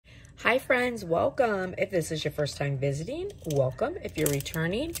Hi friends, welcome. If this is your first time visiting, welcome. If you're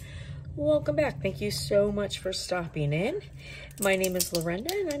returning, welcome back. Thank you so much for stopping in. My name is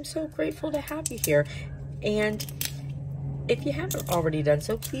Lorenda and I'm so grateful to have you here. And if you haven't already done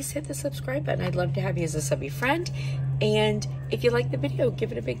so, please hit the subscribe button. I'd love to have you as a subby friend. And if you like the video,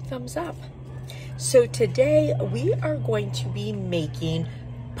 give it a big thumbs up. So today we are going to be making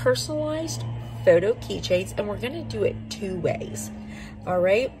personalized photo keychains, and we're going to do it two ways. All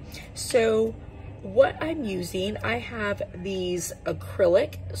right, so what I'm using, I have these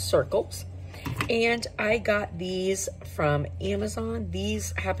acrylic circles, and I got these from Amazon.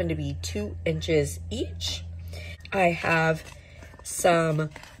 These happen to be 2 inches each. I have some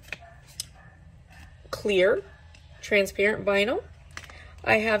clear transparent vinyl.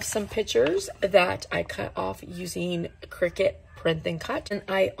 I have some pictures that I cut off using Cricut print and cut, and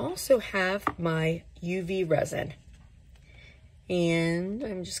I also have my UV resin. And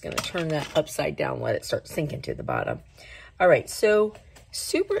I'm just going to turn that upside down, let it start sinking to the bottom. All right, so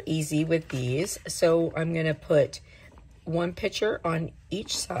super easy with these. So I'm going to put one picture on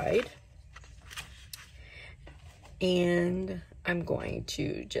each side. And I'm going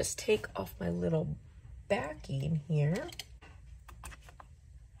to just take off my little backing here.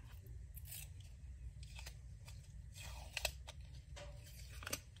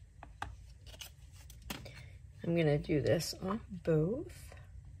 I'm going to do this on both.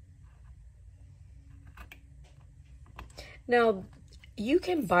 Now, you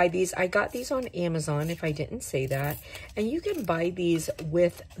can buy these. I got these on Amazon, if I didn't say that. And you can buy these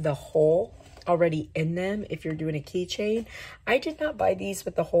with the hole already in them if you're doing a keychain. I did not buy these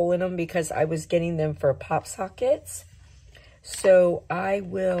with the hole in them because I was getting them for pop sockets. So I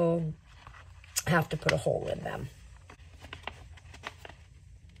will have to put a hole in them.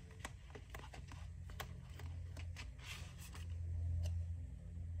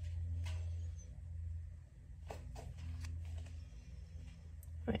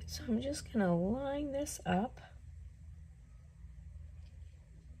 All right, so I'm just gonna line this up.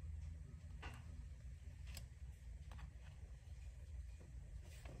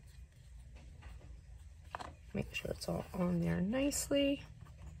 Make sure it's all on there nicely.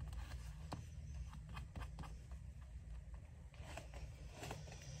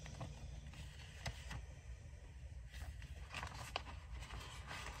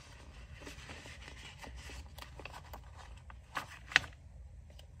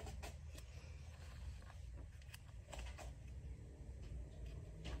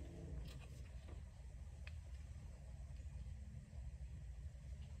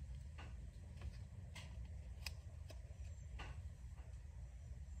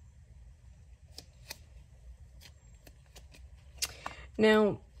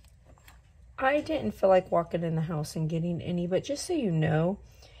 Now, I didn't feel like walking in the house and getting any, but just so you know,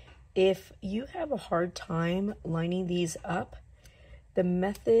 if you have a hard time lining these up, the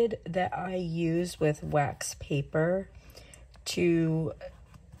method that I use with wax paper to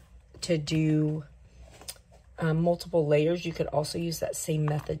do multiple layers, you could also use that same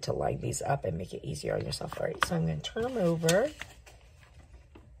method to line these up and make it easier on yourself. All right, so I'm going to turn them over.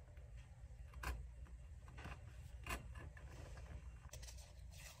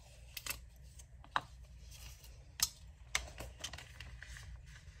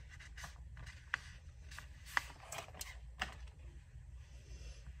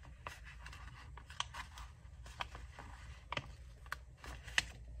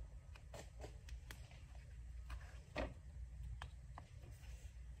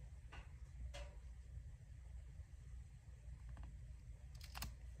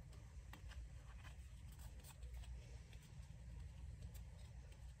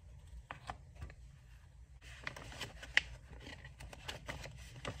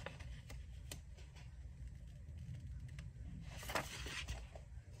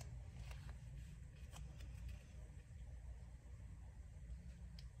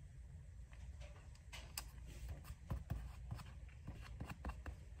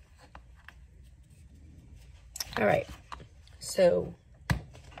 All right, so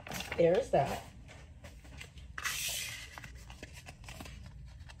there's that.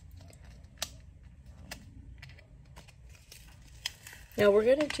 Now we're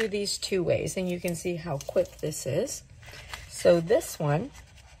going to do these two ways, and you can see how quick this is. So this one,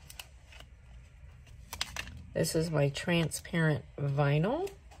 this is my transparent vinyl.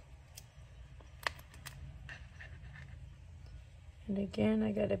 And again,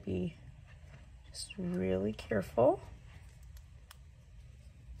 I got to be just really careful.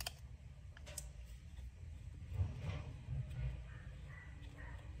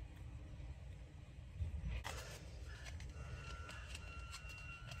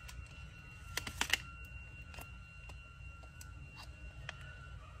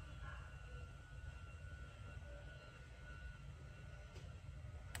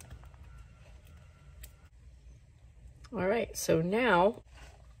 All right, so now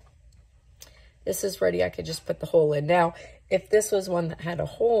this is ready. I could just put the hole in. Now, if this was one that had a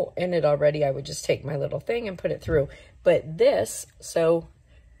hole in it already, I would just take my little thing and put it through. But this, so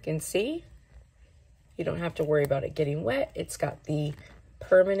you can see, you don't have to worry about it getting wet. It's got the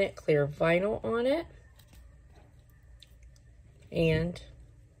permanent clear vinyl on it. And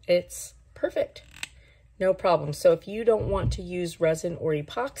it's perfect. No problem. So if you don't want to use resin or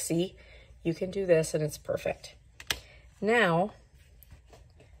epoxy, you can do this and it's perfect. Now,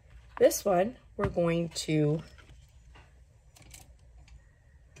 this one, we're going to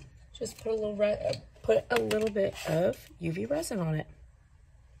just put a little bit of UV resin on it.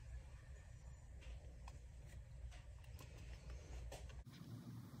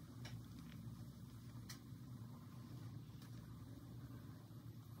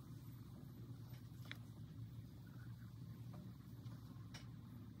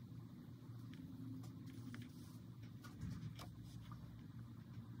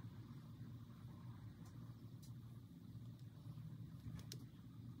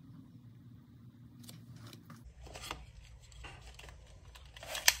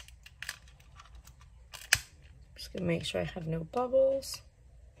 Just gonna make sure I have no bubbles.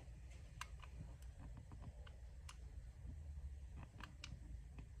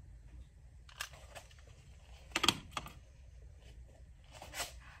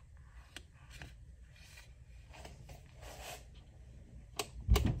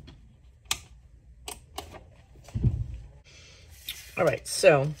 All right,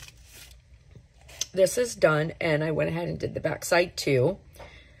 so this is done, and I went ahead and did the back side too.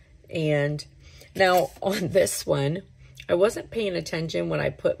 And now on this one, I wasn't paying attention when I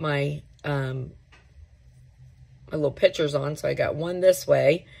put my my little pictures on, so I got one this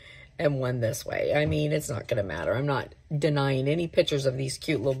way and one this way. I mean, it's not gonna matter. I'm not denying any pictures of these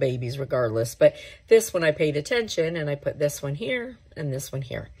cute little babies regardless, but this one I paid attention, and I put this one here and this one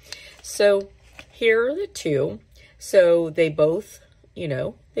here. So here are the two. So they both, you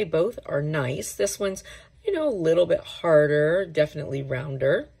know, they both are nice. This one's, you know, a little bit harder, definitely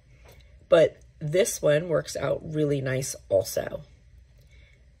rounder, but this one works out really nice also.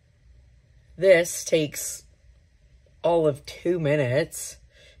 This takes all of 2 minutes,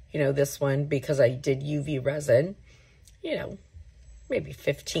 you know, this one, because I did UV resin, you know, maybe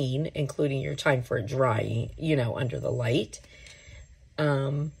 15, including your time for it drying, you know, under the light.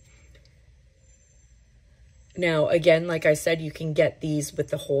 Now, again, like I said, you can get these with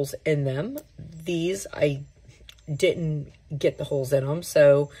the holes in them. These, I didn't get the holes in them,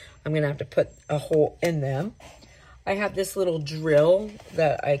 so I'm going to have to put a hole in them. I have this little drill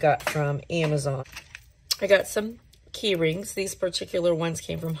that I got from Amazon. I got some key rings. These particular ones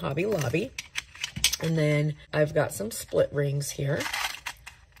came from Hobby Lobby. And then I've got some split rings here.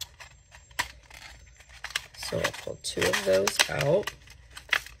 So I'll pull 2 of those out.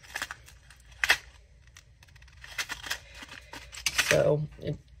 So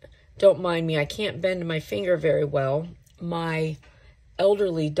don't mind me, I can't bend my finger very well. My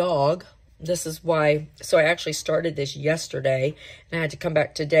elderly dog, this is why, so I actually started this yesterday and I had to come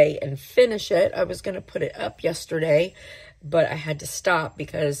back today and finish it. I was going to put it up yesterday, but I had to stop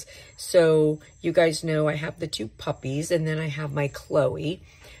because, so you guys know I have the 2 puppies, and then I have my Chloe,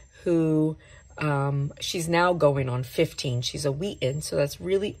 who, she's now going on 15. She's a Wheaton, so that's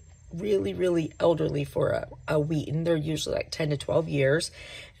really elderly for a Wheaton. They're usually like 10 to 12 years,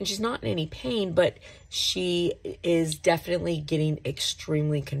 and she's not in any pain, but she is definitely getting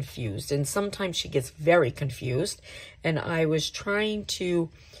extremely confused, and sometimes she gets very confused. And I was trying to,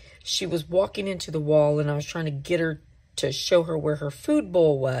 she was walking into the wall, and I was trying to get her to show her where her food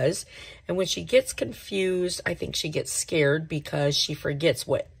bowl was, and when she gets confused, I think she gets scared because she forgets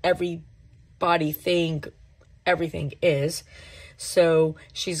what everybody think everything is. So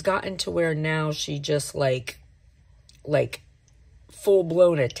she's gotten to where now she just like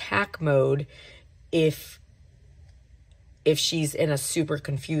full-blown attack mode if she's in a super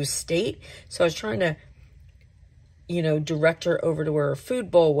confused state. So I was trying to, you know, direct her over to where her food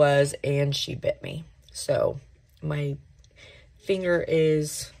bowl was, and she bit me. So my finger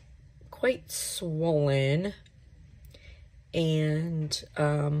is quite swollen, and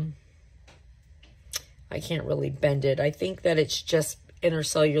I can't really bend it. I think that it's just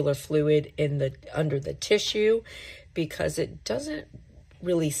intercellular fluid in the under the tissue, because it doesn't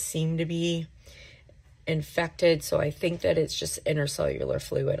really seem to be infected. So I think that it's just intercellular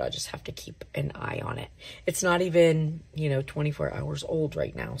fluid. I'll just have to keep an eye on it. It's not even, you know, 24 hours old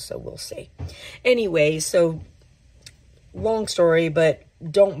right now, so we'll see. Anyway, so long story, but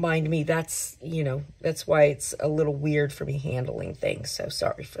don't mind me. That's, you know, that's why it's a little weird for me handling things. So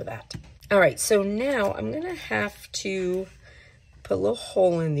sorry for that. All right, so now I'm gonna have to put a little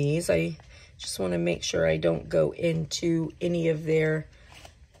hole in these. I just wanna make sure I don't go into any of their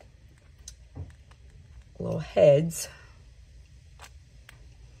little heads.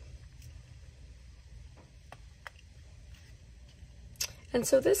 And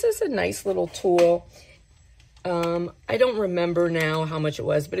so this is a nice little tool. I don't remember now how much it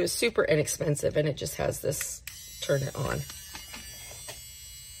was, but it was super inexpensive, and it just has this turn it on.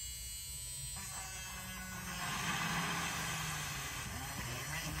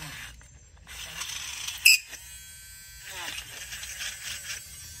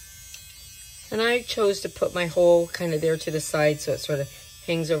 And I chose to put my hole kind of there to the side so it sort of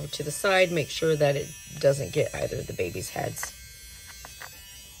hangs over to the side, make sure that it doesn't get either of the baby's heads.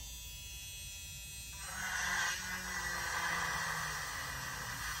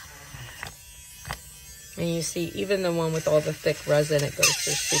 And you see, even the one with all the thick resin, it goes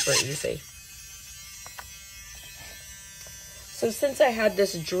through super easy. So since I had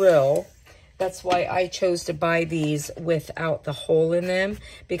this drill, that's why I chose to buy these without the hole in them,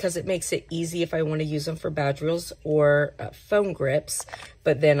 because it makes it easy if I want to use them for badge drills or phone grips.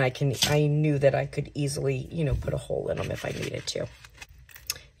 But then I knew that I could easily, you know, put a hole in them if I needed to.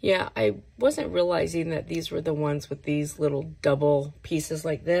 Yeah, I wasn't realizing that these were the ones with these little double pieces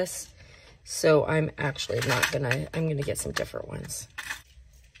like this. So I'm actually I'm gonna get some different ones.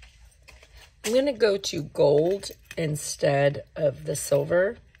 I'm gonna go to gold instead of the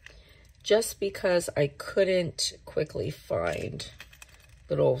silver, just because I couldn't quickly find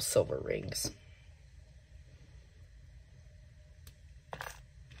little silver rings.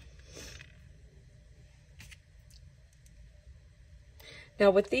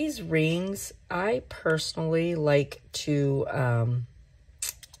 Now with these rings, I personally like to,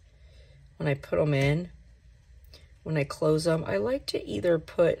 when I put them in, when I close them, I like to either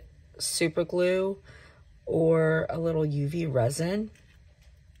put super glue or a little UV resin.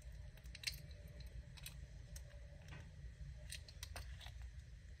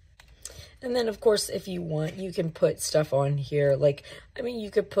 And then, of course, if you want, you can put stuff on here. Like, I mean,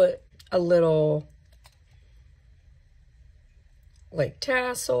 you could put a little, like,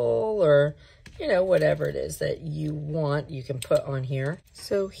 tassel or, you know, whatever it is that you want, you can put on here.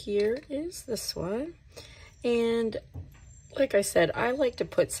 So here is this one. And like I said, I like to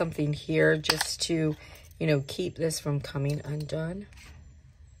put something here just to, you know, keep this from coming undone.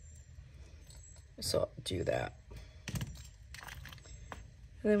 So I'll do that.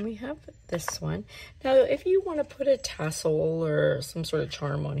 And then we have this one. Now, if you want to put a tassel or some sort of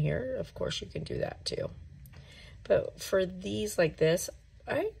charm on here, of course you can do that too. But for these like this,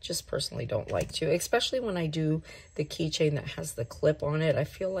 I just personally don't like to, especially when I do the keychain that has the clip on it. I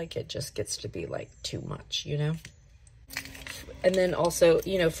feel like it just gets to be like too much, you know? And then also,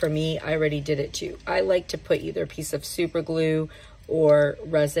 you know, for me, I already did it too. I like to put either a piece of super glue or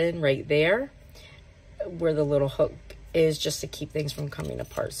resin right there where the little hook is, just to keep things from coming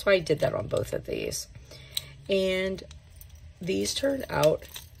apart. So I did that on both of these. And these turned out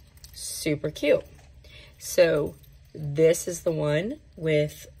super cute. So this is the one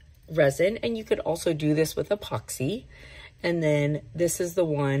with resin, and you could also do this with epoxy. And then this is the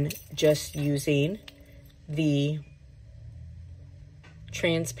one just using the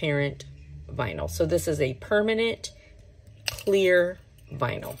transparent vinyl. So this is a permanent clear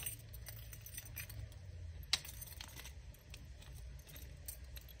vinyl.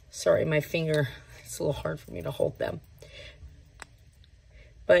 Sorry, my finger, it's a little hard for me to hold them.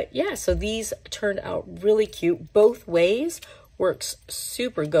 But yeah, so these turned out really cute. Both ways works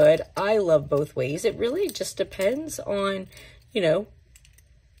super good. I love both ways. It really just depends on, you know,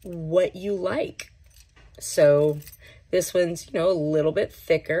 what you like. So this one's, you know, a little bit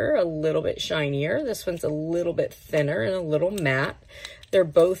thicker, a little bit shinier. This one's a little bit thinner and a little matte. They're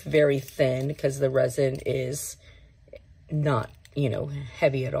both very thin because the resin is not, you know,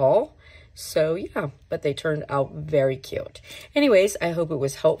 heavy at all. So yeah, but they turned out very cute. Anyways, I hope it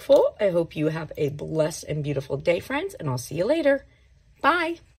was helpful. I hope you have a blessed and beautiful day, friends, and I'll see you later. Bye.